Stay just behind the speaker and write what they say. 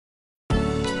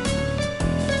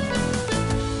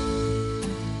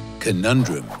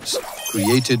Conundrums,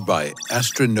 created by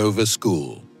Astranova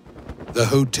School. The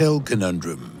Hotel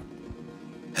Conundrum.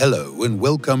 Hello and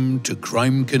welcome to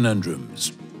Crime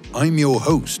Conundrums. I'm your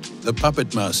host, the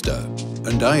Puppet Master,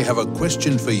 and I have a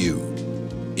question for you.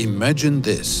 Imagine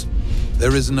this.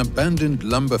 There is an abandoned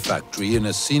lumber factory in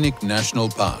a scenic national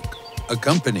park. A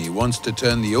company wants to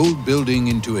turn the old building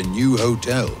into a new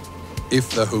hotel. If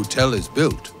the hotel is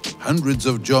built, hundreds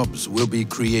of jobs will be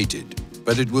created,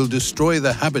 but it will destroy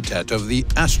the habitat of the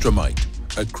ASTRAMITE,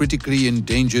 a critically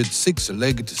endangered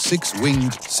six-legged,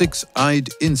 six-winged, six-eyed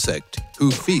insect who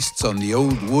feasts on the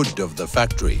old wood of the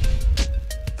factory.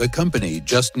 The company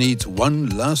just needs one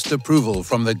last approval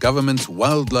from the government's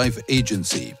wildlife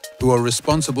agency, who are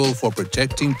responsible for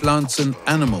protecting plants and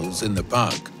animals in the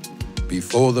park.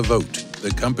 Before the vote,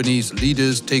 the company's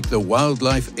leaders take the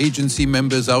wildlife agency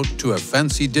members out to a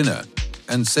fancy dinner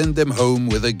and send them home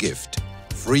with a gift: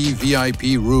 free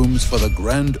VIP rooms for the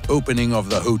grand opening of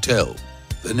the hotel.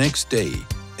 The next day,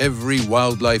 every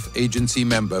wildlife agency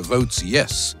member votes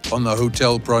yes on the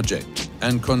hotel project,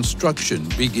 and construction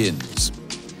begins.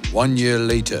 1 year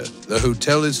later, the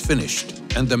hotel is finished,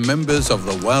 and the members of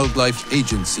the wildlife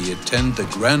agency attend the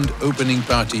grand opening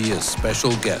party as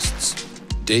special guests.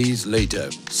 Days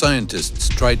later, scientists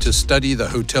try to study the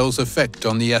hotel's effect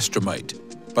on the ASTRAMITE,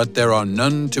 but there are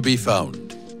none to be found.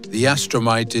 The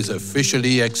ASTRAMITE is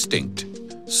officially extinct.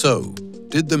 So,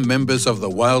 did the members of the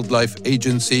wildlife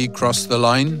agency cross the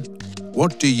line?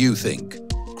 What do you think?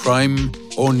 Crime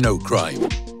or no crime?